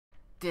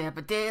Dead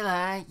by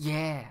daylight,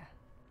 yeah.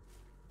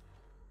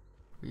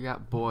 We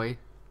got boy.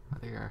 Oh,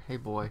 there you are. Hey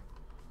boy.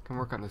 Come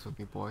work on this with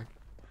me, boy.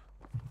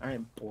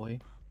 Alright, boy.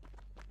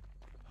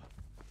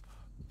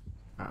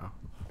 Uh-oh.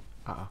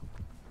 Uh-oh.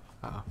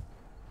 Uh-oh.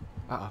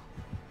 Uh-oh.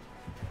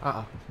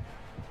 Uh-oh.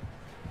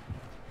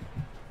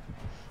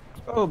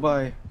 Oh,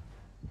 boy.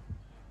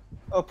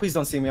 Oh, please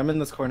don't see me. I'm in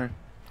this corner.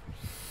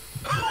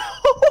 Ah!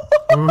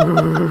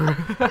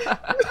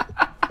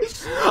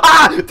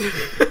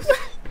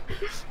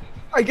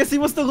 I guess he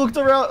must have looked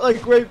around,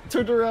 like,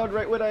 turned around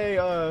right when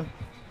I,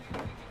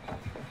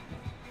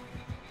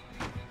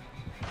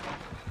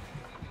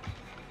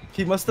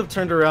 He must have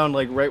turned around,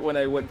 like, right when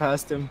I went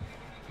past him.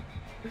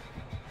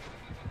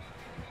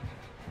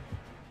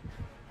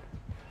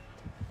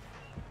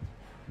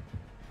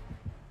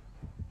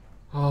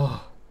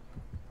 Oh.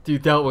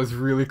 Dude, that was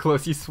really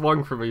close. He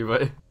swung for me,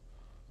 but...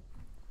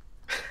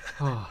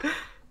 Oh.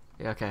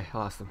 Yeah, okay, I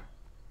lost him.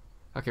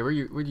 Okay, where'd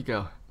you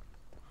go?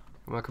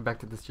 You wanna come back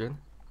to this gym?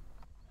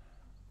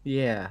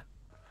 Yeah.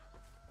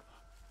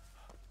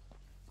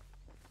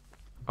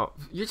 Oh,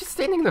 you're just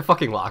standing in the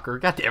fucking locker.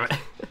 God damn it.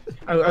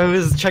 I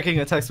was checking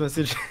a text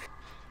message.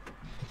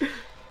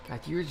 God,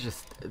 you're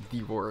just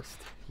the worst.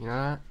 You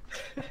know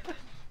that?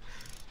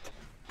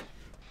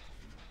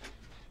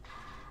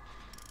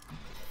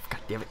 God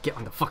damn it, get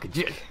on the fucking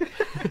gym.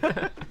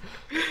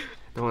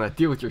 Don't want to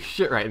deal with your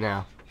shit right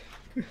now.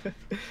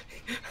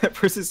 That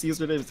person's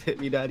username is Hit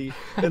Me Daddy,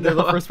 and they're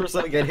the first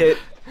person to get hit.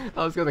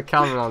 I was gonna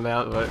comment on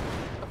that, but...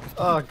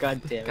 Oh,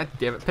 god damn it. God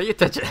damn it, pay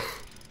attention.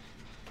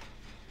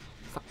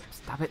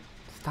 Stop it.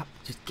 Stop.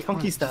 Just get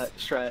Funky on.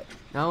 strat.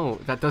 No,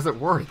 that doesn't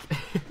work.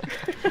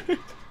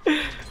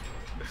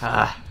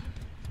 Ah.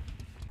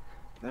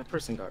 That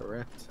person got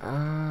wrecked.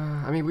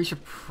 I mean, we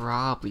should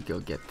probably go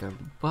get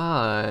them,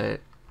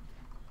 but...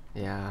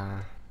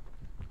 Yeah.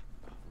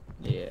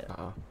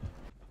 Yeah.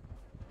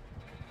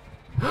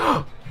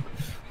 Uh-oh.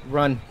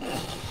 Run.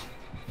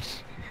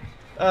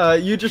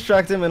 You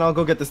distract him and I'll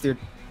go get this dude.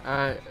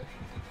 Alright.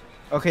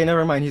 Okay,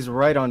 never mind. He's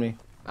right on me.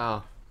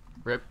 Oh.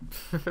 Rip.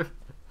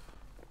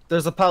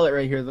 There's a pallet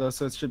right here, though,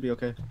 so it should be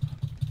okay.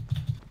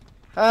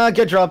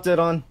 Get dropped it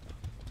on.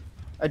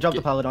 I dropped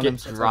the pallet on him.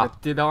 Get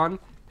dropped it on?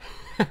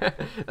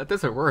 That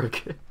doesn't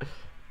work.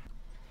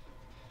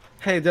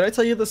 Hey, did I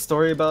tell you the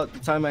story about the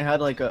time I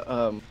had, like,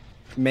 a,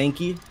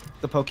 Mankey,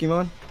 the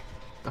Pokemon?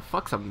 The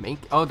fuck's a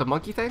monkey? Oh, the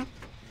monkey thing?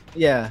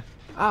 Yeah.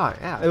 Oh,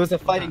 yeah. It was a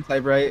fighting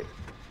type, right?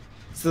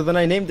 So then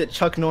I named it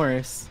Chuck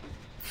Norris.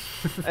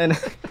 And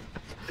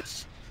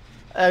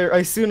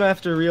I soon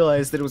after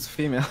realized that it was a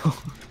female.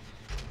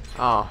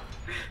 Oh.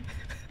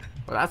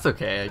 Well, that's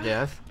okay, I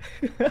guess.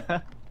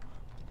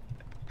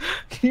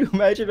 Can you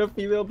imagine a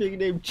female being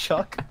named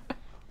Chuck?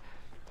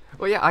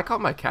 Well, yeah, I call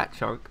my cat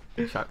Chunk.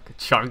 Chunk.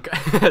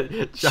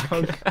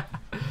 Chunk.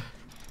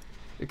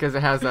 Because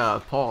it has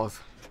paws.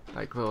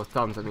 Like little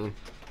thumbs, I mean.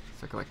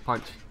 So I can like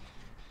punch.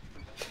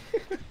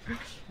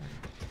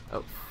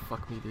 Oh,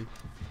 fuck me, dude.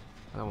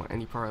 I don't want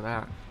any part of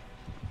that.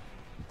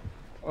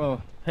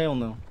 Oh, hell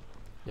no.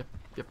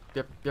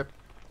 Yep.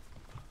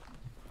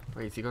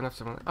 Wait, is he going after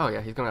someone? Oh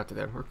yeah, he's going after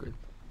them. We're good.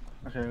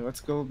 Okay,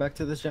 let's go back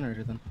to this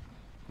generator then.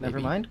 Never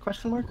Maybe. mind?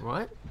 Question mark?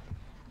 What?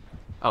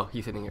 Oh,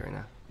 he's hitting it right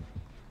now.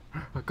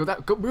 Go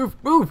that. Go move.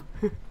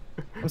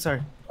 I'm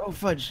sorry. Oh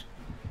fudge.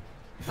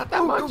 Not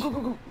that much.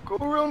 Go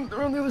around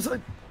the other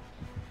side.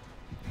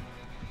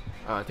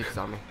 Oh, I think he's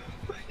on me.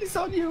 He's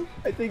on you,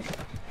 I think.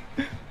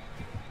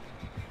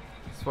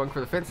 Swung for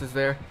the fences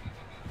there.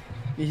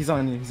 He's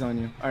on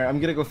you. Alright, I'm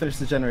gonna go finish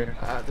the generator.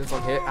 This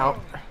one hit. Out.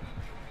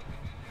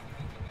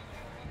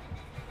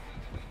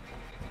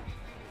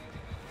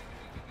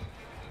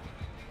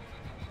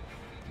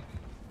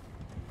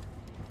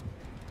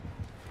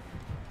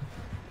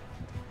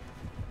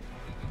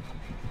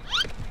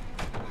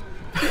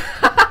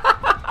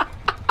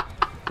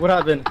 What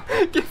happened?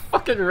 Get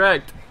fucking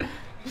wrecked.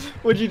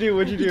 What'd you do?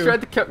 He tried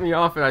to cut me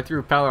off and I threw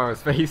a pallet on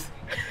his face.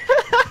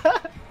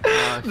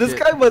 This shit.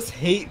 guy must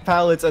hate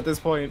pallets at this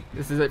point.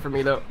 This is it for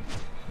me though.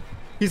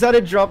 He's had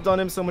it dropped on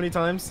him so many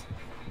times.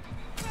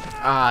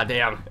 Ah,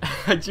 damn.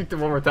 I juked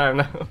him one more time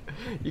now.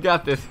 You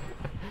got this.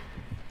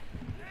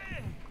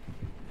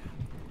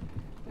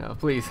 No,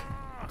 please.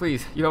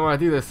 Please, you don't want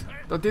to do this.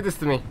 Don't do this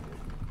to me.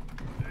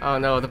 Oh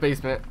no, the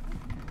basement.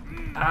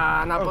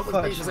 Ah, not Oh, Bubba's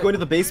fuck. basement. Just going to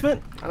the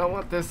basement? I don't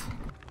want this.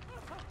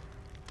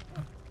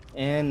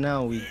 And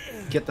now we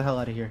get the hell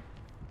out of here.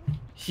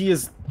 He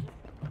is...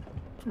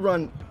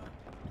 Run.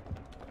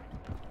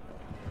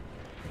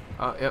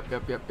 Oh, yep. He's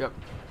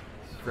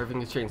revving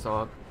the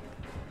chainsaw up.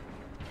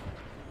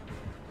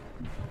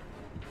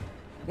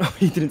 Oh,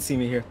 he didn't see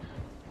me here.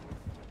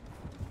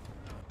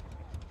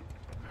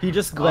 He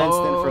just glanced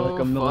in for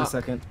like a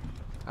millisecond.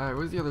 Alright,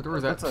 where's the other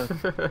doors at? That's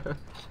I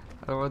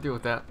don't want to deal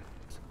with that.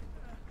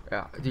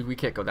 Yeah, dude, we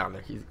can't go down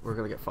there. We're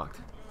gonna get fucked.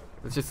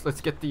 Let's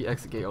get the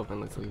exit gate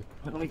open. Let's leave.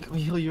 Let me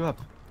heal you up.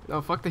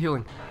 No, fuck the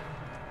healing.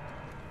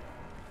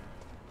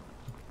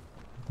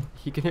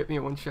 He can hit me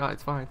in one shot.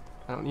 It's fine.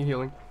 I don't need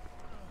healing.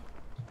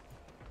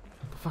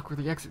 The fuck were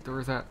the exit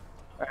doors at?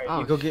 Alright,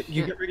 Oh, you shit.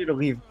 get ready to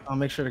leave. I'll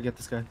make sure to get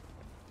this guy.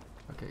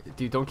 Okay,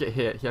 dude, don't get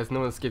hit. He has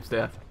no escape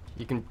death.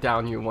 He can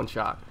down you in one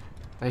shot.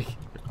 Like,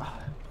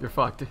 you're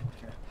fucked.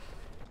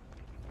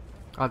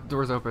 The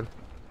door's open.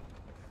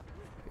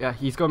 Yeah,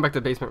 he's going back to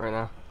the basement right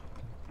now.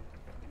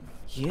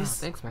 He Oh, is?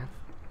 thanks, man.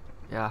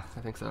 Yeah, I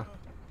think so.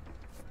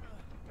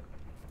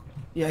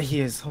 Yeah,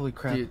 he is. Holy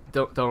crap. Dude,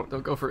 don't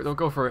go for it. Don't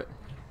go for it.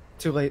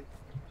 Too late.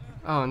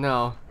 Oh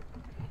no.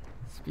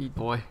 Speed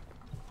boy.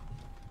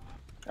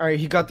 Alright,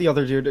 he got the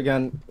other dude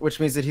again, which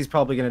means that he's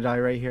probably gonna die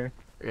right here.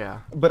 Yeah.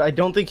 But I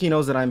don't think he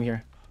knows that I'm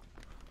here.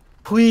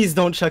 Please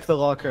don't check the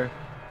locker.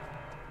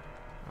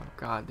 Oh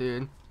god,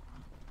 dude.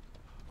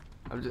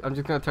 I'm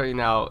just gonna tell you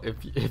now.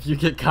 If you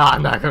get caught,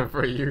 I'm not gonna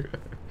free you.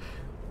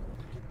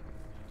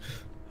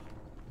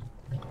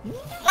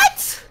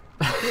 What?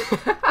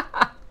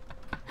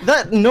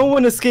 That no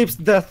one escapes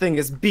death thing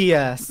is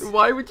BS.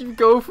 Why would you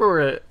go for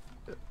it?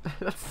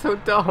 That's so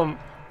dumb.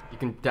 You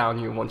can down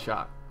you in one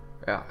shot.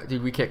 Yeah,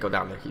 dude, we can't go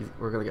down there.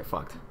 We're gonna get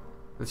fucked.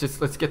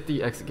 Let's get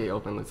the exit gate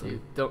open. Let's see.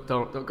 Don't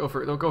go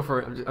for it. Don't go for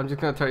it. I'm just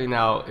gonna tell you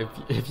now.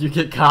 If you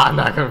get caught, I'm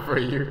not gonna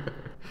free you.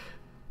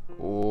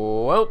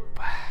 Whoop.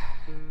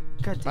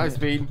 God damn High it.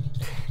 speed.